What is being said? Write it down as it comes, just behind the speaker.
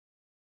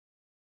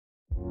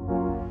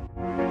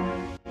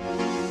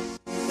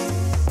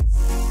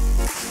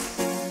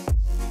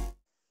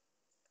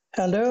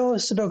Hello,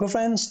 Sudoku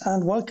friends,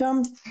 and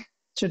welcome.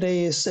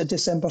 Today is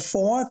December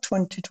 4,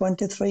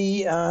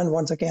 2023, and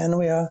once again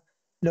we are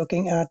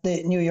looking at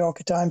the New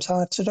York Times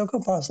Hard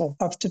Sudoku puzzle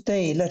of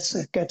today.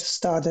 Let's get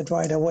started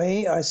right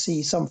away. I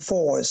see some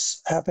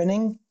 4s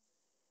happening.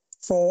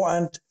 4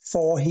 and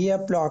 4 here,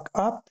 block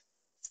up,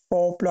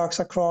 4 blocks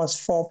across,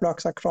 4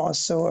 blocks across,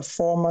 so a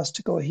 4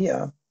 must go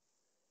here.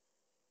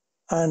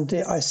 And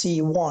I see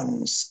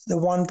 1s. The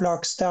 1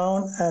 blocks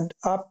down and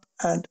up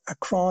and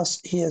across.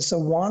 Here's a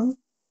 1.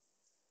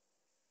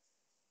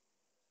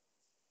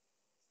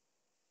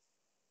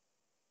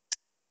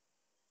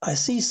 I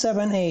see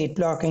 7, 8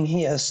 blocking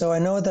here, so I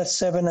know that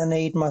 7 and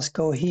 8 must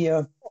go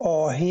here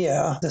or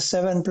here. The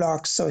 7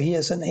 blocks, so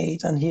here's an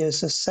 8 and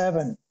here's a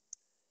 7.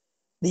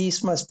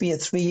 These must be a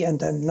 3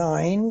 and a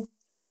 9.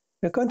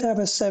 We're going to have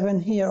a 7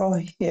 here or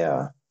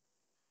here.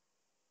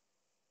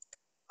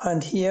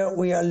 And here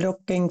we are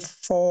looking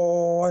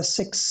for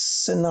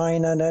 6,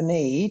 9 and an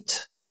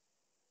 8.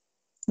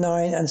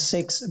 9 and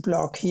 6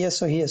 block here,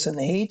 so here's an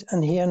 8.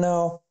 And here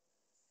now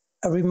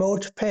a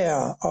remote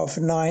pair of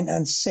 9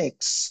 and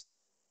 6.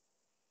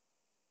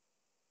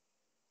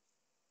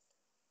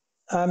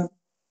 I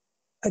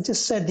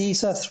just said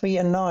these are 3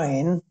 and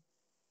 9,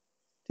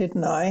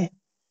 didn't I?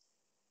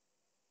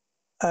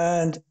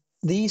 And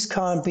these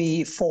can't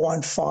be 4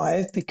 and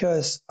 5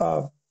 because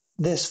of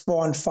this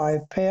 4 and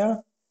 5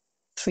 pair.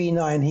 3,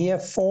 9 here,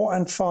 4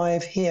 and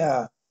 5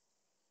 here.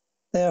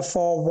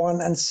 Therefore,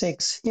 1 and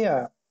 6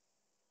 here.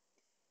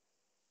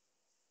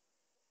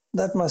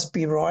 That must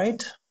be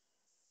right.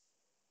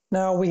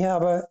 Now we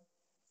have a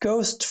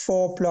ghost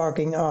 4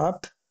 blocking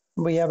up.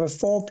 We have a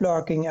 4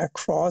 blocking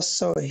across,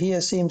 so here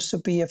seems to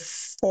be a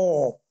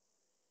 4.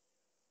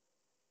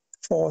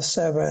 4,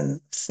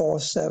 7, 4,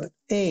 7,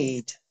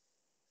 8.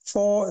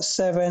 4,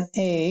 7,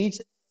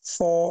 8,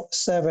 4,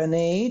 7,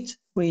 8.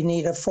 We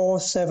need a 4,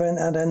 7,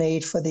 and an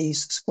 8 for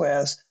these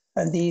squares,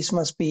 and these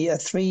must be a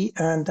 3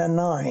 and a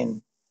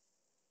 9.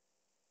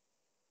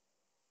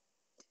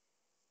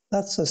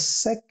 That's a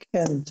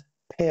second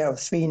pair of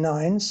 3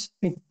 9s.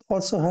 We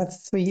also had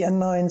 3 and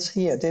 9s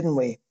here, didn't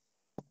we?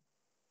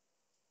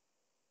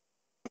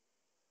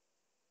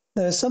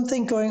 There's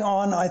something going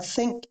on, I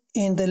think,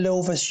 in the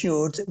lower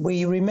shoot.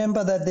 We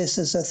remember that this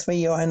is a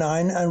 3 or a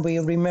 9, and we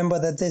remember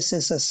that this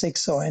is a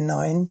 6 or a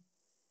 9.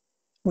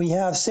 We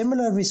have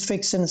similar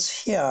restrictions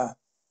here,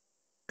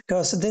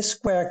 because this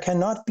square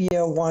cannot be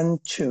a 1,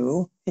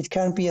 2. It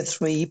can be a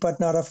 3, but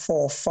not a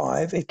 4,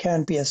 5. It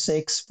can be a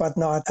 6, but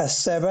not a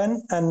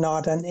 7, and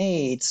not an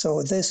 8.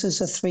 So this is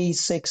a 3,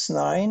 6,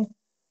 9.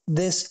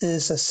 This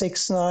is a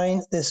 6,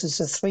 9. This is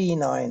a 3,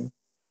 9.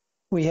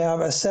 We have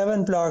a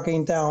 7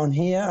 blocking down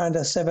here and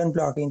a 7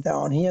 blocking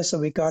down here, so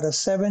we got a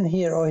 7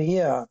 here or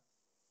here.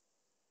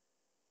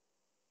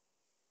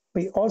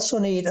 We also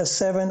need a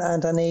 7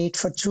 and an 8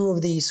 for 2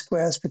 of these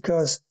squares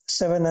because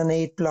 7 and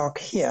 8 block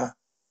here.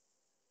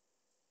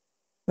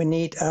 We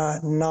need a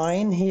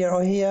 9 here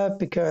or here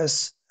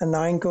because a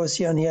 9 goes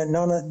here and here.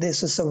 None of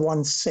this is a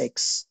 1,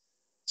 6.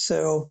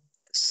 So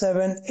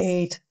 7,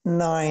 8,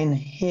 9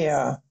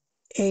 here.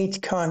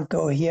 8 can't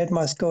go here, it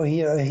must go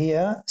here or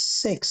here.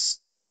 6.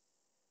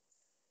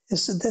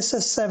 Is this a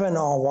 7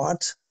 or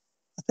what?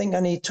 I think I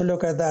need to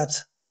look at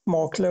that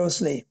more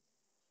closely.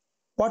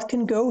 What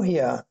can go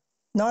here?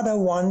 Not a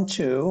 1,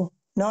 2,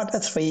 not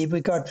a 3.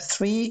 We got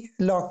 3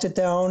 locked it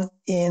down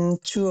in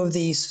 2 of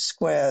these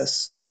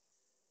squares.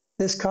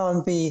 This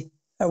can't be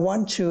a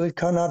 1, 2. It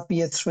cannot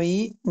be a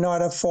 3,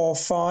 not a 4,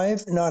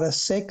 5, not a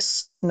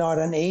 6, not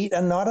an 8,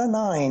 and not a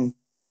 9.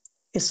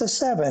 It's a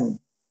 7.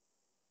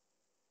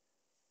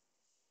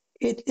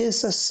 It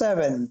is a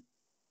 7.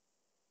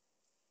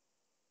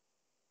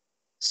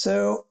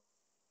 So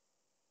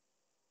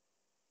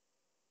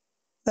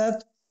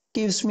that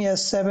gives me a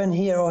 7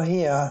 here or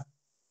here.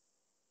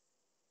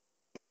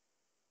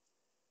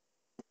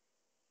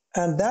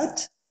 And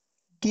that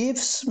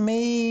gives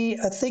me,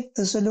 I think,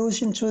 the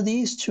solution to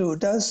these two,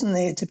 doesn't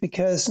it?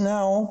 Because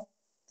now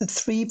the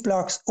 3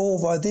 blocks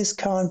over, this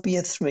can't be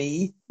a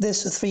 3.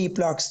 This 3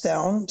 blocks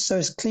down. So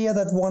it's clear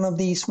that one of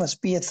these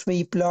must be a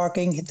 3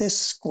 blocking this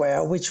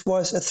square, which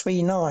was a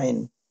 3,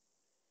 9.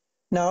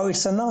 Now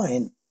it's a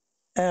 9.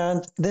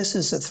 And this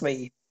is a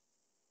 3.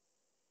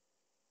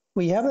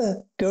 We have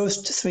a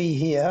ghost 3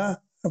 here.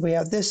 We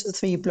have this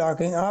 3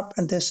 blocking up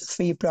and this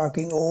 3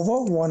 blocking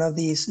over. One of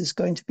these is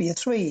going to be a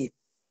 3.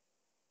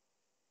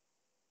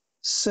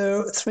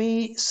 So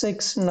 3,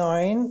 6,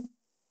 9,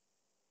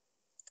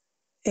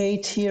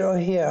 8 here or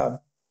here.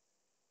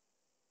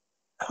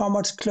 How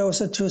much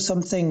closer to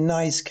something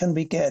nice can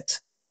we get?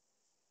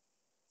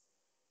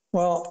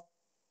 Well,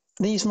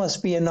 these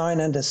must be a 9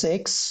 and a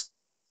 6.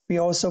 We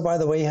also, by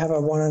the way, have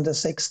a 1 and a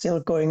 6 still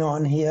going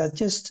on here,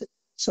 just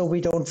so we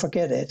don't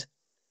forget it.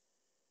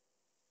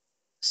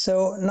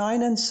 So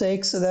 9 and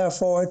 6,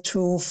 therefore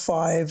 2,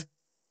 5,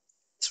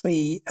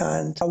 3,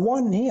 and a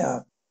 1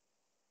 here.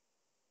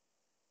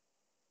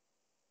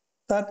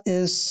 That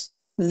is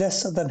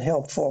less than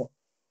helpful.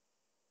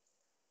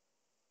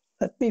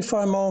 Let me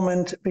for a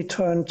moment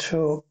return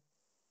to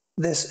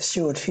this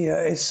shoot here.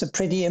 It's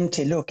pretty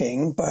empty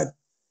looking, but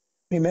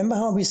remember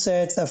how we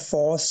said the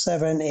 4,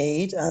 7,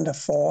 8 and a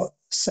 4,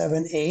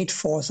 7, 8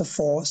 force a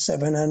 4,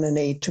 7 and an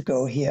 8 to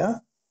go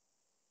here.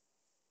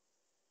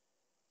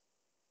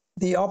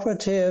 The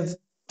operative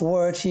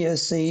word here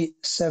is the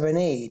 7,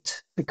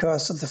 8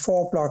 because of the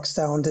 4 blocks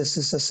down. This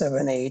is a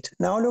 7, 8.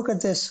 Now look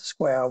at this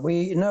square.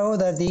 We know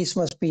that these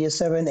must be a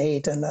 7,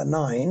 8 and a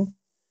 9.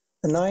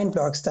 The 9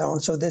 blocks down,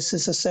 so this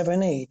is a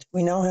 7, 8.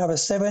 We now have a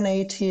 7,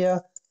 8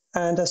 here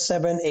and a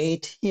 7,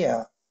 8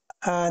 here.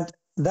 And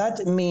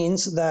that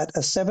means that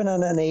a 7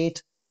 and an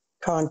 8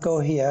 can't go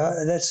here.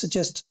 Let's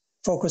just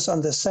focus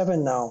on the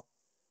 7 now.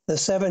 The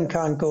 7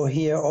 can't go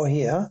here or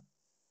here.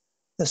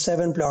 The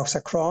 7 blocks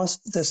across,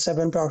 the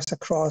 7 blocks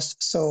across.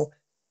 So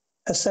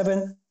a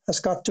 7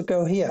 has got to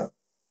go here.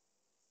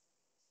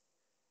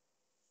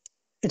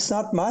 It's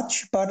not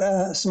much, but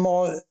a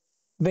small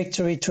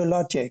victory to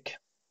logic.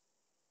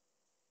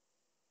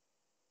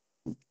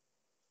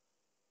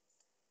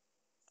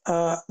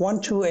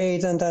 1, 2,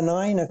 8 and a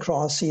 9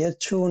 across here,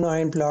 2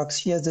 9 blocks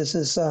here. This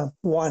is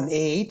 1,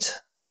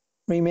 8.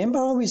 Remember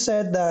how we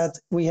said that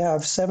we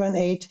have 7,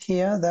 8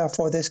 here,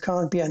 therefore this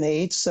can't be an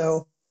 8,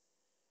 so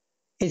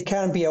it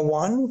can be a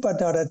 1, but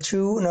not a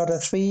 2, not a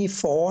 3,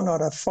 4,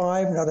 not a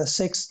 5, not a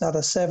 6, not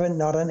a 7,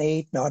 not an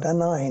 8, not a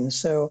 9,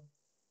 so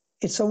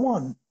it's a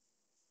 1.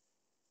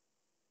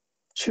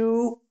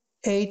 2,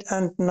 8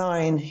 and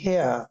 9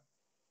 here.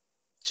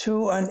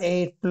 2 and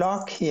 8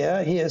 block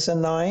here, here's a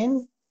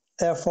 9.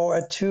 Therefore,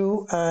 a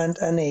 2 and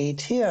an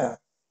 8 here.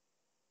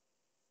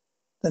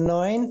 The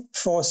 9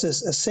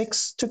 forces a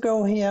 6 to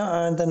go here,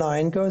 and the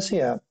 9 goes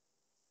here.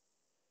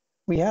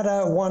 We had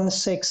a 1,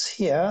 6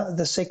 here.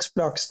 The 6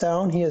 blocks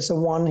down. Here's a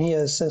 1,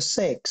 here's a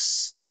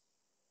 6.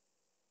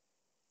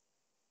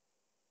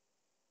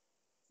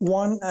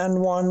 1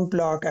 and 1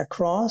 block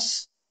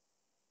across.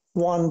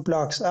 1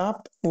 blocks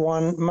up.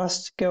 1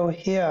 must go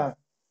here.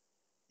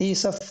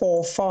 These are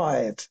 4,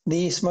 5.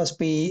 These must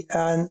be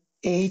an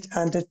 8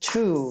 and a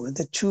 2.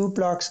 The 2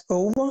 blocks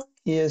over,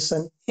 here's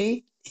an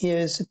 8,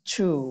 here's a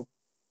 2.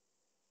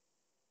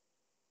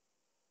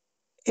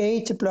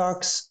 8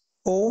 blocks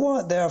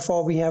over,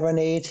 therefore we have an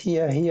 8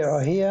 here, here,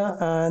 or here,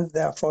 and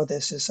therefore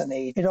this is an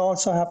 8. It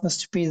also happens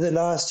to be the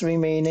last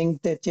remaining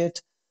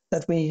digit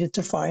that we needed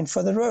to find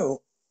for the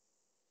row.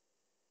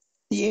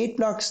 The 8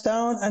 blocks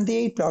down and the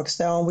 8 blocks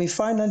down, we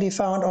finally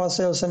found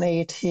ourselves an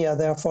 8 here,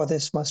 therefore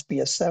this must be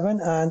a 7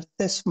 and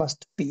this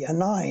must be a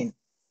 9.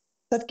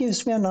 That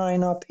gives me a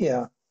 9 up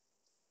here,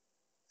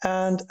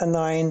 and a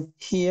 9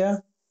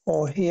 here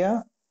or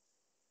here.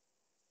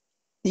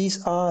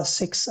 These are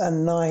 6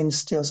 and 9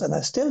 still, and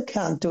I still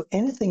can't do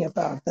anything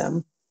about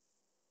them.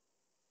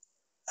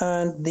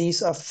 And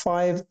these are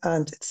 5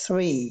 and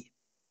 3.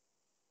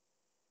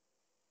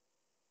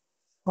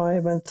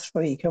 5 and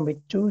 3. Can we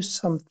do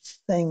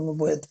something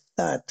with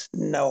that?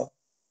 No.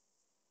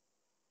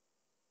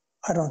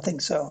 I don't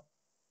think so.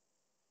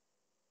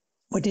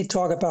 We did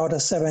talk about a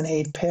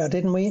 7-8 pair,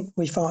 didn't we?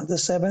 We found the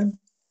 7.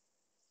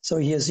 So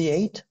here's the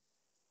 8.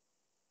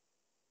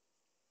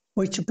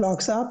 Which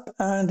blocks up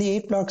and the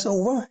 8 blocks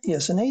over.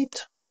 Here's an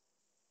 8.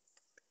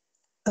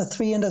 A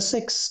 3 and a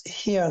 6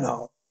 here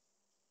now.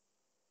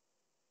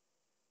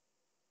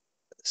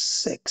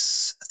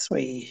 6,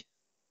 3.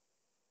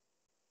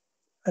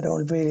 I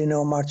don't really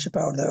know much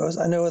about those.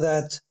 I know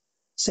that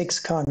 6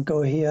 can't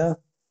go here.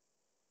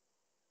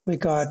 We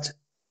got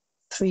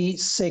 3,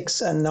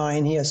 6, and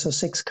 9 here, so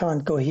 6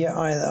 can't go here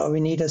either. We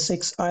need a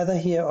 6 either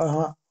here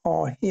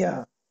or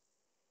here.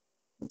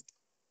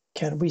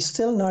 Can we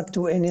still not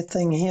do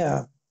anything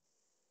here?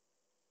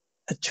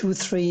 A 2,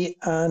 3,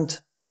 and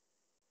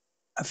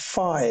a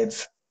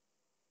 5.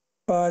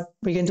 But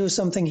we can do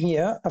something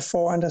here, a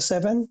 4 and a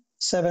 7.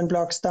 7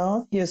 blocks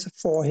down, here's a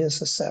 4,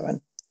 here's a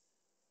 7.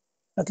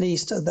 At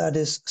least that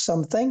is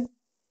something,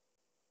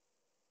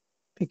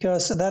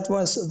 because that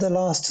was the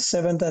last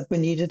 7 that we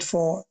needed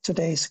for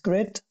today's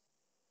grid.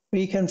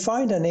 We can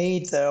find an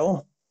 8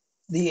 though.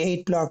 The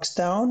 8 blocks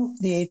down,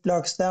 the 8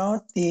 blocks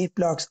down, the 8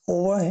 blocks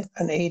over,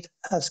 an 8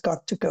 has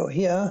got to go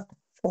here.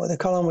 For the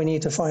column we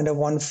need to find a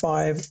 1,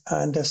 5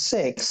 and a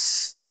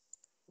 6.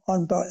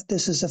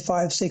 This is a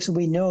 5, 6,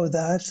 we know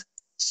that.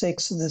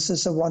 6, this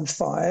is a 1,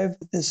 5.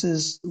 This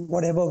is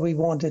whatever we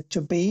want it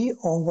to be,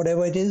 or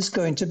whatever it is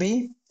going to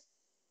be.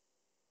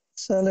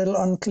 It's a little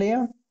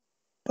unclear,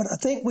 but I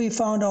think we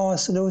found our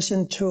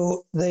solution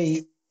to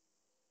the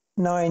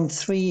 9,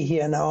 3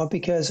 here now,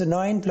 because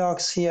 9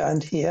 blocks here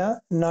and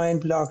here, 9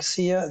 blocks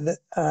here,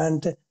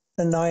 and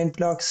the 9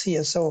 blocks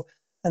here. So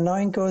a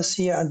 9 goes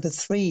here and the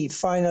 3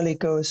 finally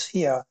goes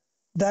here.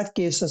 That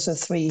gives us a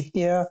 3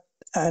 here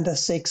and a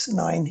 6,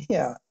 9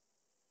 here.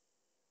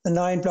 The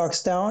 9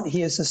 blocks down,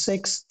 here's a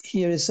 6,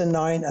 here is a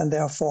 9, and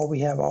therefore we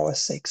have our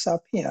 6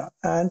 up here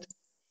and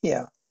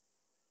here.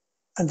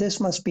 And this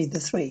must be the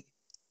 3,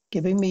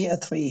 giving me a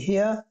 3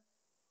 here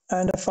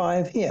and a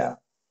 5 here.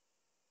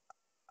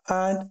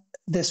 And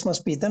this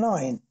must be the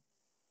 9.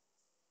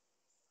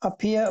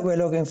 Up here, we're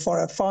looking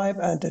for a 5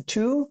 and a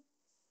 2.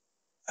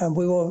 And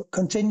we will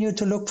continue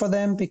to look for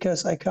them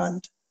because I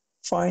can't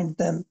find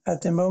them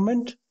at the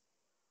moment.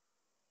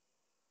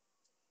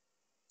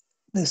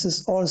 This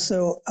is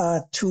also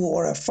a 2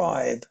 or a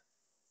 5.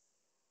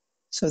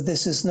 So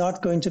this is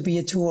not going to be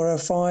a 2 or a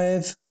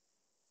 5.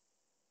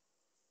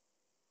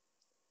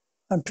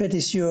 I'm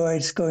pretty sure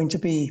it's going to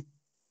be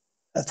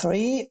a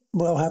 3.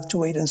 We'll have to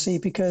wait and see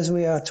because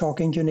we are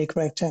talking unique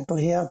rectangle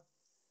here.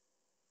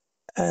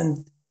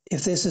 And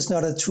if this is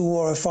not a 2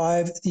 or a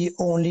 5, the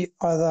only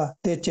other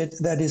digit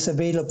that is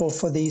available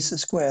for these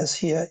squares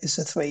here is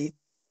a 3.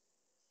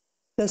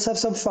 Let's have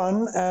some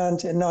fun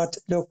and not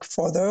look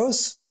for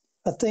those.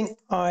 I think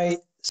I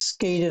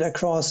skated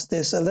across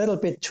this a little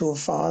bit too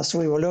fast.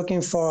 We were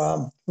looking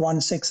for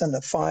 1, 6, and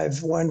a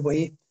 5, weren't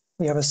we?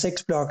 We have a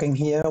 6 blocking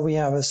here. We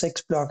have a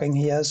 6 blocking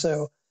here.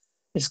 So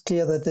it's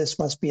clear that this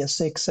must be a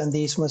 6 and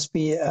these must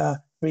be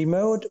a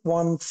remote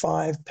 1,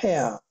 5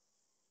 pair.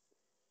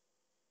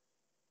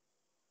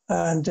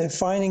 And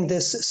finding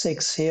this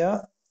 6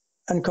 here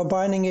and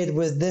combining it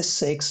with this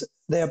 6,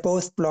 they're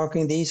both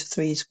blocking these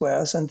 3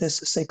 squares and this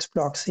 6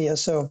 blocks here.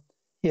 So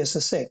here's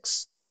a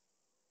 6.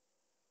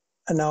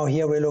 And now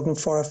here we're looking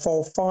for a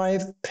 4,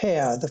 5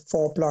 pair, the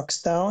 4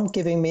 blocks down,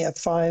 giving me a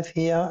 5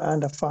 here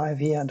and a 5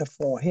 here and a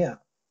 4 here.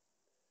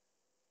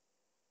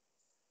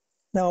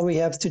 Now we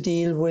have to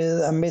deal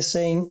with a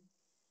missing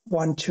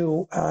 1,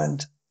 2,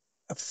 and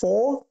a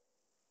 4.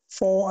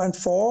 4 and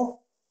 4.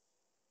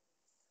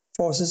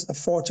 Forces a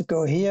 4 to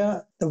go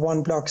here. The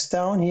 1 blocks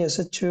down. Here's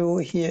a 2.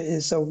 Here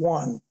is a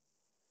 1.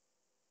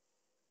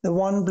 The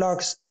 1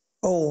 blocks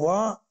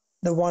over.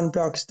 The 1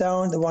 blocks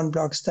down. The 1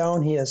 blocks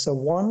down. Here's a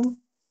 1.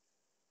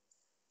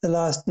 The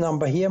last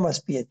number here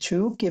must be a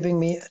 2, giving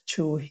me a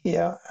 2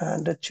 here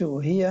and a 2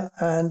 here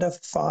and a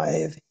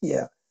 5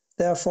 here.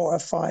 Therefore, a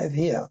 5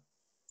 here.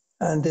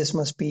 And this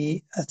must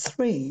be a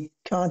 3.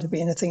 Can't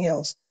be anything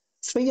else.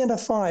 3 and a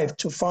 5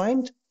 to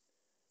find.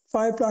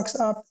 5 blocks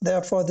up.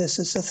 Therefore, this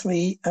is a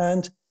 3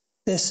 and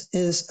this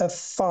is a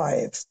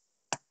 5.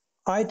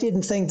 I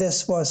didn't think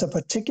this was a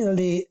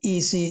particularly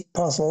easy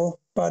puzzle,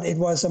 but it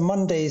was a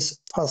Monday's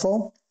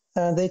puzzle.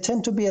 And they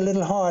tend to be a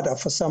little harder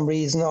for some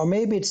reason, or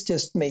maybe it's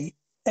just me.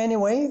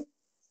 Anyway,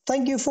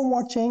 thank you for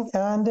watching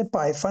and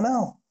bye for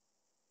now.